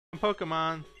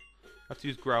Pokemon. I have to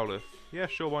use Growlithe. Yeah,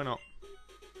 sure, why not?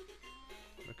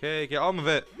 Okay, get on with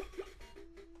it.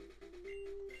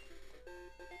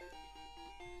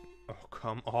 Oh,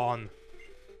 come on.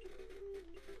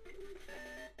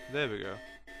 There we go.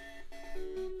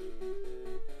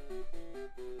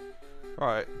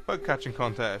 Right, bug catching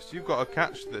contest. You've got to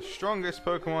catch the strongest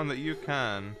Pokemon that you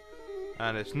can.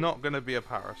 And it's not going to be a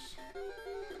Paras.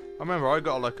 I remember I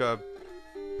got like a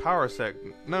Parasect.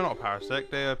 No, not a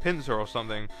Parasect. A Pinsir or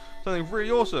something. Something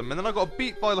really awesome. And then I got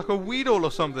beat by like a Weedle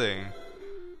or something.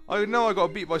 I know I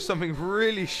got beat by something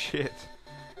really shit.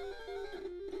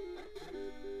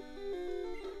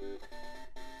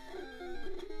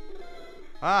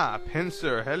 Ah,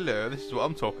 Pinsir. Hello. This is what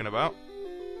I'm talking about.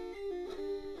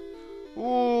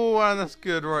 Ooh, and that's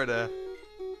good right there.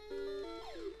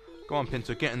 Go on,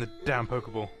 Pinsir, get in the damn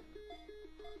Pokeball.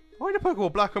 Why the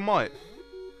Pokeball black and white?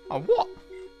 Oh, what?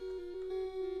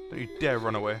 Don't you dare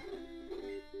run away.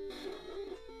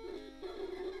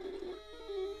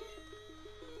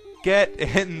 Get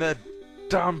in the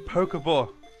damn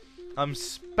Pokeball. I'm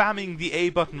spamming the A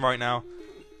button right now.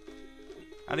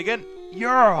 And again,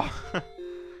 yeah.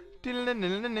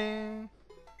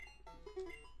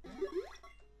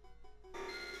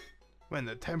 When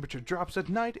the temperature drops at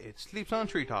night, it sleeps on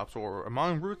treetops or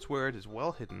among roots where it is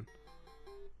well hidden.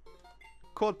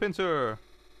 Caught Pinsir!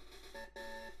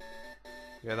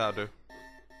 Yeah, that'll do.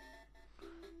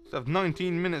 Still have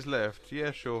 19 minutes left.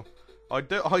 Yeah, sure. I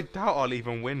doubt I'll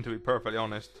even win, to be perfectly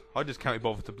honest. I just can't be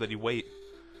bothered to bloody wait.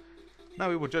 Now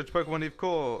we will judge Pokemon you've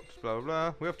caught. Blah, blah,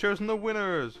 blah. We have chosen the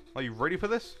winners. Are you ready for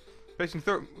this? Facing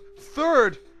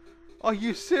third? Are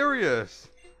you serious?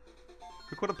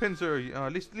 We caught a Pinsir.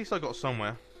 At least I got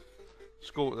somewhere.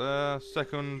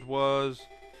 Second was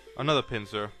another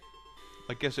Pinsir.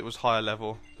 I guess it was higher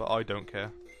level, but I don't care.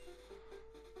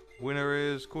 Winner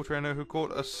is Cool Trainer who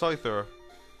caught a Scyther.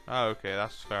 Oh, okay,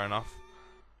 that's fair enough.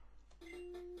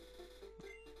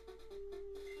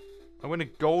 I win a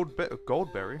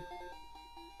Goldberry.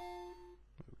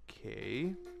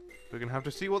 Okay, we're gonna have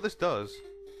to see what this does.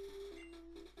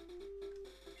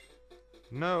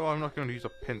 No, I'm not going to use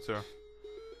a Pinsir.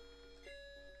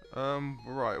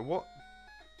 Right, what?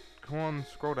 Come on,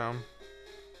 scroll down.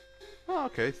 Oh,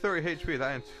 okay, 30 HP,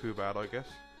 that ain't too bad, I guess.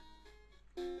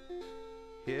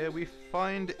 Here we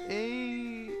find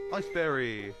a Ice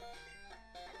Berry.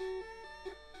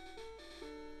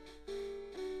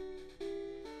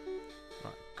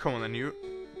 Right, come on then, you.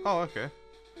 Oh, okay.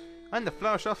 And the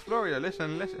flower shot Floria,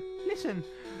 listen. When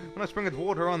I sprinkled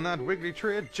water on that wiggly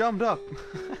tree, it jumped up.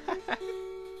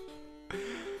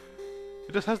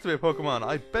 It just has to be a Pokemon.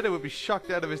 I bet it would be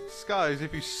shocked out of its disguise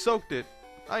if you soaked it.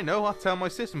 I know, I'll tell my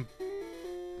system.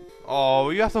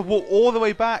 Oh, you have to walk all the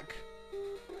way back.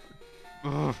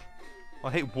 Ugh.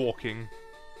 I hate walking.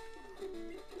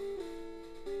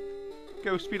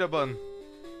 Go, speed up button.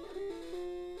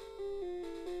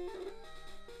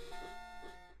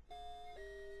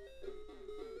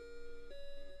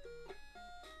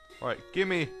 Alright,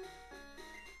 gimme.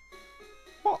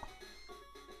 What?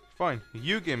 Fine,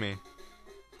 you gimme.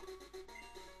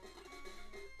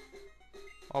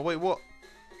 Oh wait, what?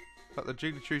 But the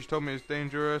Jigglytree told me it's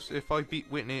dangerous. If I beat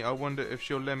Whitney, I wonder if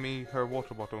she'll lend me her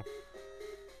water bottle.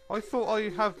 I thought I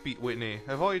have beat Whitney.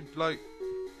 Have I, like,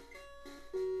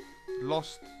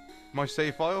 lost my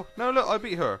save file? No, look, I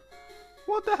beat her.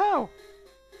 What the hell?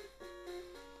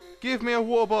 Give me a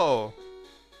water bottle.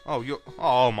 Oh, you're...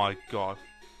 Oh my god.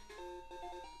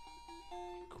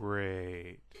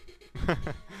 Great.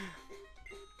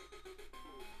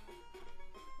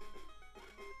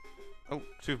 Oh,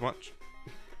 too much.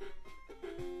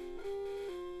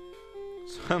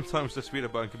 Sometimes the speeder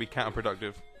button can be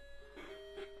counterproductive.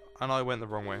 And I went the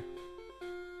wrong way.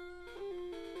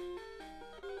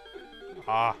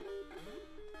 Ah.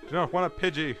 Do not want a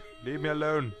Pidgey. Leave me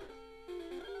alone.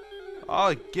 Ah,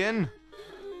 again?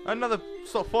 Another...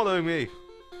 Stop following me.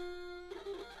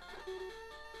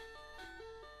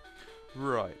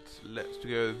 Right, let's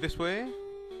go this way.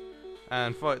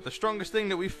 And fight the strongest thing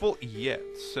that we've fought yet.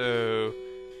 So,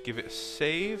 give it a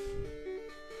save.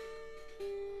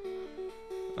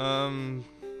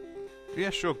 Yeah,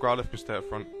 sure, Growlithe can stay up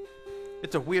front.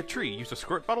 It's a weird tree. Use a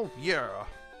squirt bottle? Yeah.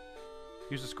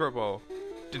 Use the squirt bottle.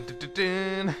 Dun, dun, dun,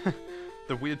 dun.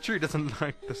 The weird tree doesn't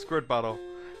like the squirt bottle.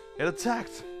 It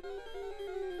attacked.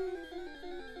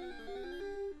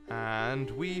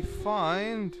 And we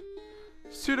find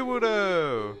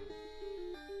Sudowoodo.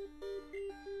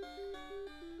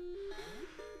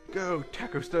 Go,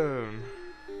 Taco Stone.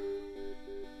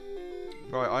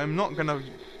 Right, I'm not gonna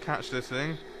catch this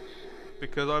thing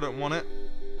because I don't want it,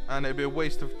 and it'd be a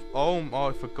waste of. Oh,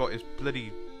 I forgot his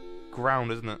bloody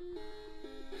ground, isn't it?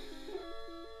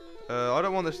 I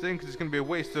don't want this thing because it's going to be a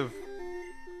waste of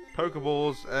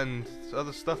Pokeballs and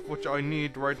other stuff which I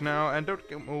need right now. And don't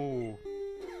get... Oh.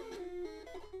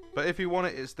 But if you want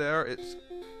it, it's there. It's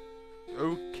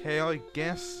okay, I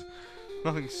guess.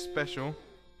 Nothing special.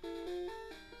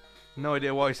 No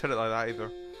idea why he said it like that either.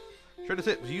 Shredder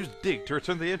tips. Use dig to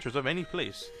return to the entrance of any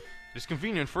place. It is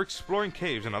convenient for exploring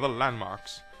caves and other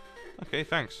landmarks. Okay,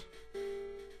 thanks.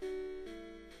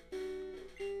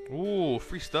 Ooh,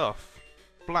 free stuff.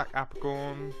 Black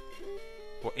apricorn.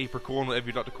 Or apricorn, whatever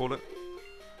you'd like to call it.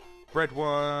 Red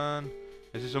one.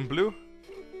 Is this some blue?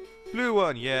 Blue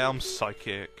one. Yeah, I'm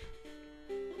psychic.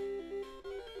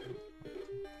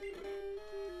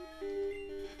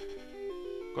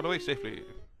 Got away safely.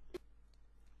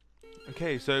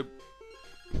 Okay, so...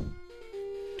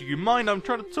 Do you mind? I'm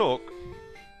trying to talk.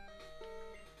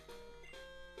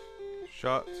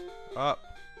 Shut up.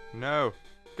 No.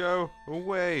 Go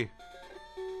away.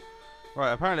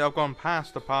 Right, apparently I've gone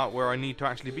past the part where I need to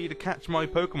actually be to catch my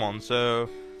Pokemon, so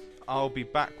I'll be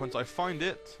back once I find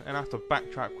it, and I have to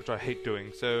backtrack, which I hate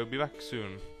doing, so be back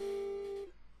soon.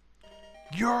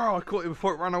 Yeah, I caught it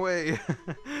before it ran away.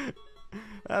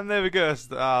 And there we go,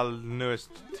 it's our newest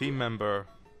team member.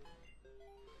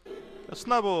 A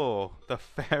Snubble, the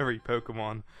fairy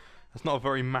Pokemon. That's not a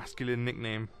very masculine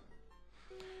nickname.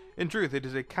 In truth, it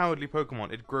is a cowardly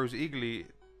Pokemon. It grows eagerly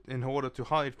in order to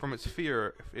hide from its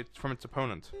fear from its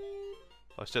opponent.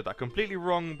 I said that completely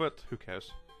wrong, but who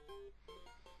cares?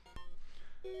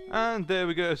 And there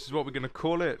we go, this is what we're going to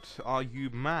call it. Are you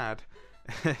mad?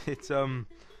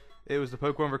 It was the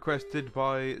Pokemon requested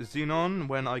by Xenon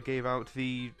when I gave out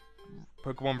the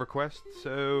Pokemon request.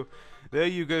 So there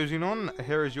you go, Xenon.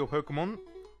 Here is your Pokemon.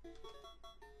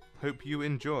 Hope you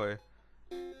enjoy.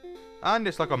 And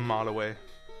it's like a mile away.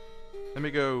 Let me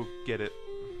go get it.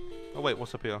 Oh wait,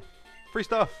 what's up here? Free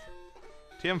stuff!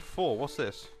 TM4, what's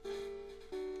this?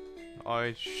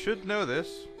 I should know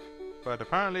this, but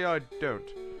apparently I don't.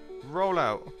 Roll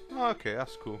out. Oh, okay,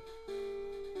 that's cool.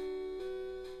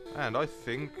 And I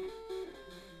think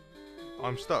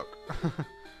I'm stuck.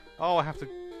 Oh, I have to...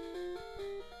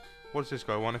 What does this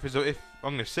guy want? If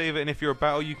I'm gonna save it, and if you're a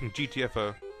battle, you can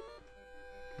GTFO.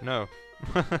 No.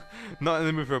 Not in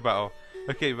the mood for a battle.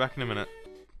 Okay, back in a minute.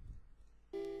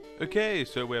 Okay,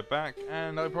 so we're back,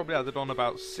 and I probably added on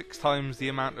about 6 times the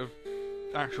amount of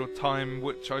actual time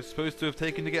which I was supposed to have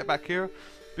taken to get back here,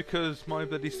 because my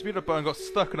bloody speed up button got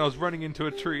stuck and I was running into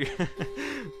a tree.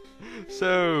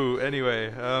 So,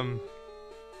 anyway,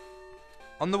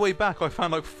 on the way back I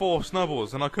found like 4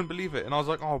 Snubbles, and I couldn't believe it, and I was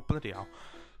like, oh bloody hell,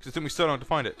 because it took me so long to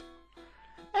find it.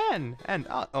 Anne and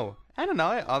I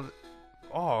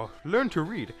are, learn to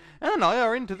read. Anne and I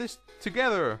are into this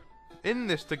together. In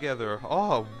this together.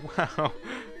 Oh, wow.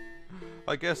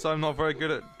 I guess I'm not very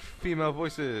good at female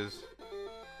voices.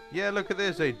 Yeah, look at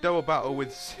this. A double battle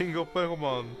with single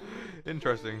Pokemon.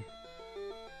 Interesting.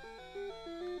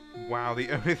 Wow, the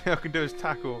only thing I can do is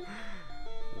tackle.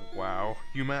 Wow.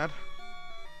 You mad?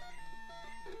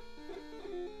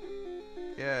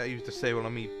 Yeah, use disable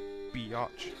on me,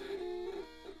 biatch.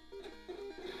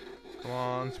 Come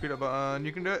on, speed up button.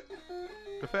 You can do it.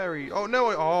 The fairy. Oh, no.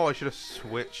 I should have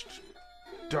switched.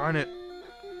 Darn it.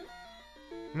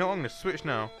 You know what, I'm going to switch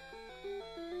now.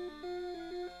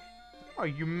 Are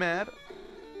you mad?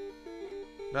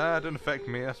 That doesn't affect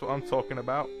me, that's what I'm talking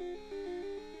about.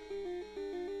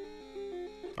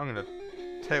 I'm going to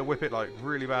tail whip it like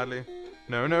really badly.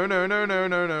 No, no, no, no, no,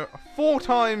 no, no. 4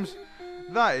 times?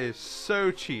 That is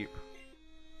so cheap.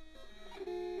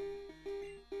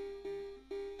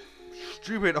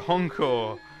 Stupid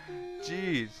Encore.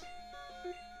 Jeez.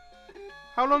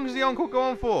 How long does the Encore go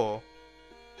on for?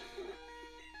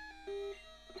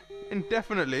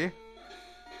 Indefinitely.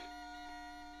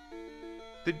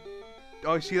 Did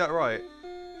I see that right?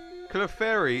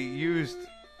 Clefairy used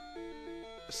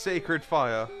Sacred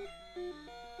Fire.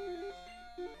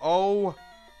 Oh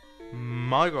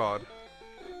my god.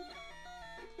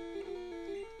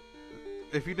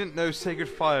 If you didn't know, Sacred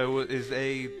Fire is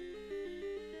a...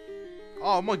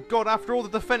 Oh my god, after all the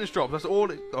defense drops, that's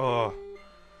all it... Oh.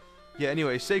 Yeah,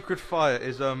 anyway, Sacred Fire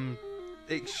is,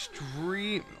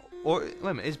 extreme... Or, wait a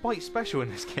minute, is Bite special in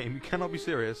this game? You cannot be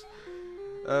serious.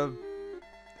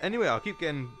 Anyway, I'll keep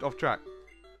getting off track.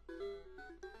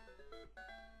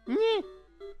 A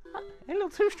little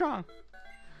too strong.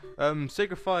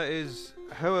 Sacred Fire is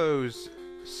Ho-Oh's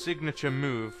signature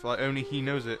move, like only he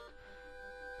knows it.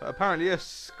 But apparently,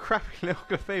 yes, crappy little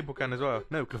Clefable can as well.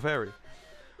 No, Clefairy.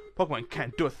 Pokemon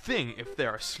can't do a thing if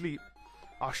they're asleep.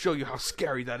 I'll show you how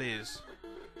scary that is.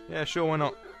 Yeah, sure, why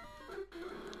not?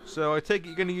 So I take it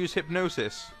you're going to use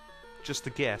Hypnosis. just a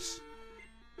guess.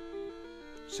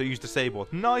 So use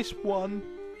disabled. Nice one.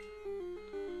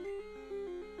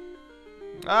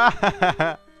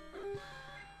 Ah!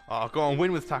 Oh, go on,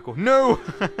 win with tackle. No!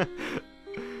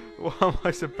 What am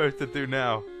I supposed to do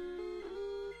now?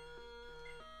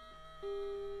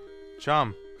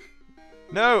 Charm.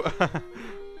 No!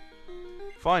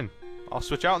 Fine. I'll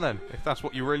switch out then, if that's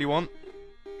what you really want.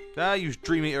 Ah, use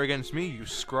Dream Eater against me, you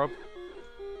scrub.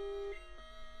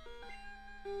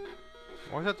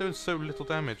 Why is that doing so little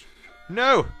damage?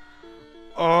 No!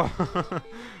 Oh,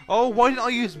 oh, why didn't I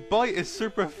use Bite? It's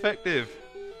super effective.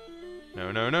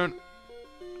 No, no, no.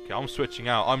 Okay, I'm switching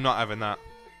out. I'm not having that.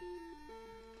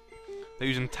 They're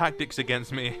using tactics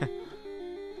against me.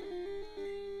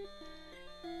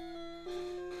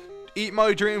 Eat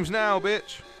my dreams now,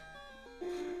 bitch.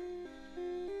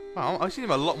 Wow, I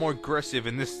seem a lot more aggressive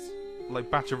in this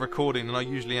batch of recording than I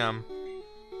usually am.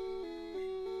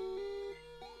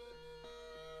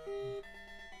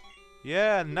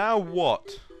 Yeah, now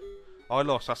what? I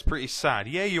lost. That's pretty sad.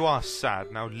 Yeah, you are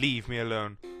sad. Now leave me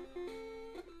alone.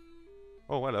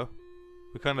 Oh, hello.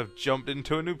 We kind of jumped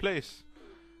into a new place.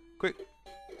 Quick.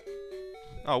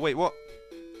 Oh, wait, what?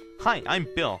 Hi, I'm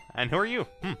Bill. And who are you?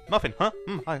 Muffin, huh?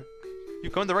 Hi.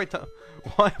 You've come the right time.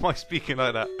 Why am I speaking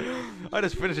like that? I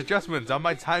just finished adjustments on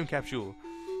my time capsule.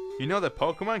 You know that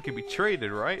Pokemon can be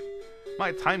traded, right?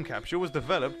 My time capsule was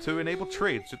developed to enable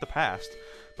trades with the past.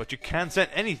 But you can't send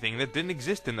anything that didn't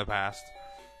exist in the past.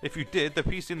 If you did, the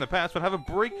PC in the past would have a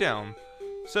breakdown.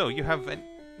 So you have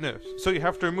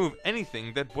to remove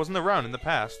anything that wasn't around in the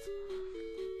past.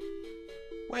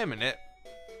 Wait a minute.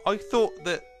 I thought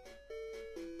that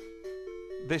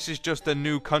this is just a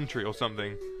new country or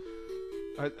something.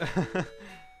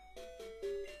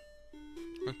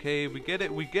 Okay, we get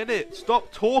it, we get it.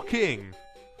 Stop talking.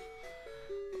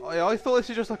 I thought this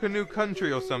is just like a new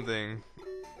country or something.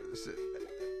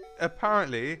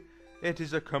 Apparently, it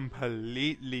is a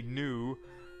completely new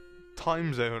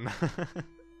time zone.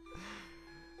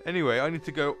 Anyway, I need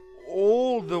to go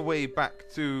all the way back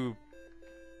to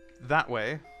that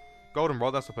way.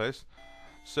 Goldenrod, that's the place.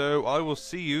 So I will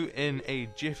see you in a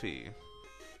jiffy.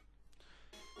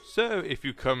 So if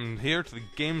you come here to the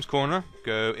games corner,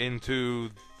 go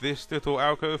into this little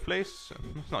alcove place.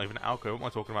 It's not even an alcove, what am I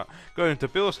talking about? Go into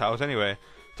Bill's house anyway.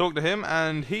 Talk to him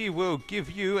and he will give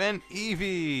you an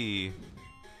Eevee.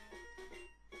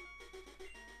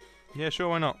 Yeah, sure,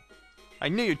 why not? I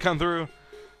knew you'd come through.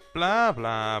 Blah,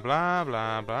 blah, blah,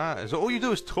 blah, blah. So all you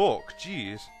do is talk,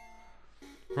 jeez.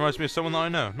 Reminds me of someone that I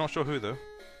know, not sure who though.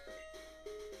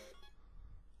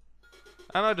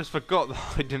 And I just forgot that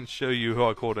I didn't show you who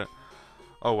I called it.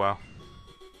 Oh well.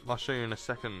 I'll show you in a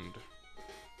second.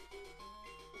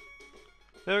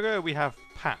 There we go, we have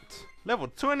Pat. Level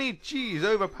 20, jeez,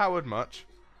 overpowered much.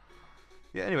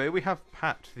 Yeah, anyway, we have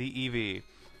Pat the Eevee.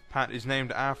 Pat is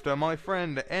named after my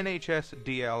friend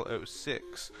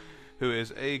NHSDL06, who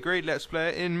is a great Let's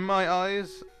Player in my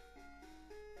eyes.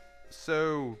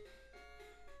 So,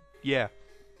 yeah.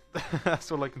 That's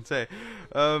all I can say.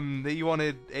 He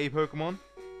wanted a Pokemon,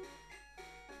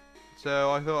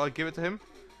 so I thought I'd give it to him.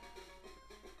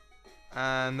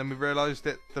 And then we realised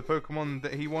that the Pokemon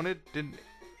that he wanted didn't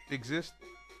exist.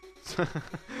 So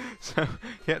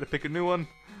he had to pick a new one.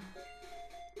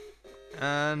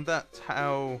 And that's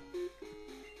how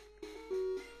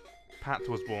Pat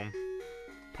was born.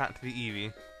 Pat the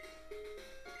Eevee.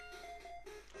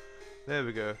 There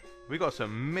we go. We got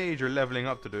some major levelling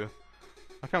up to do.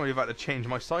 I can't believe I had to change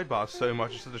my sidebars so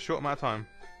much in such a short amount of time.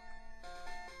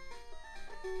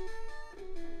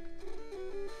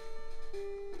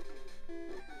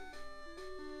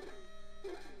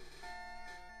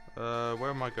 Where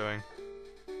am I going?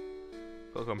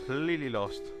 Got completely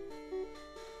lost.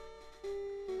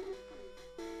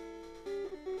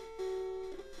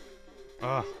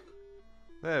 Ah,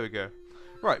 there we go.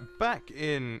 Right, back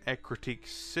in Ecruteak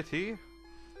City.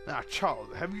 Ah,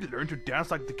 child, have you learned to dance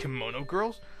like the Kimono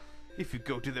Girls? If you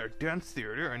go to their dance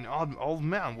theater, an old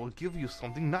man will give you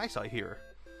something nice, I hear.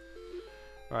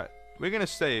 Right, we're gonna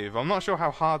save. I'm not sure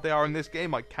how hard they are in this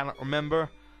game, I cannot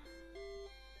remember.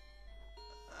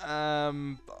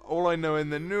 All I know in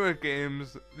the newer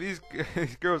games, these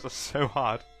girls are so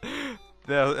hard.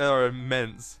 They're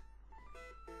immense.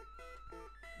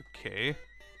 Okay.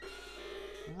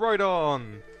 Right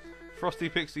on! Frosty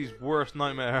Pixie's worst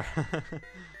nightmare.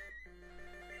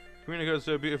 Karina goes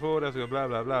so beautiful, that's go blah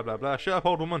blah blah blah blah. Shut up,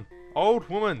 old woman! Old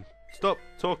woman! Stop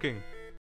talking.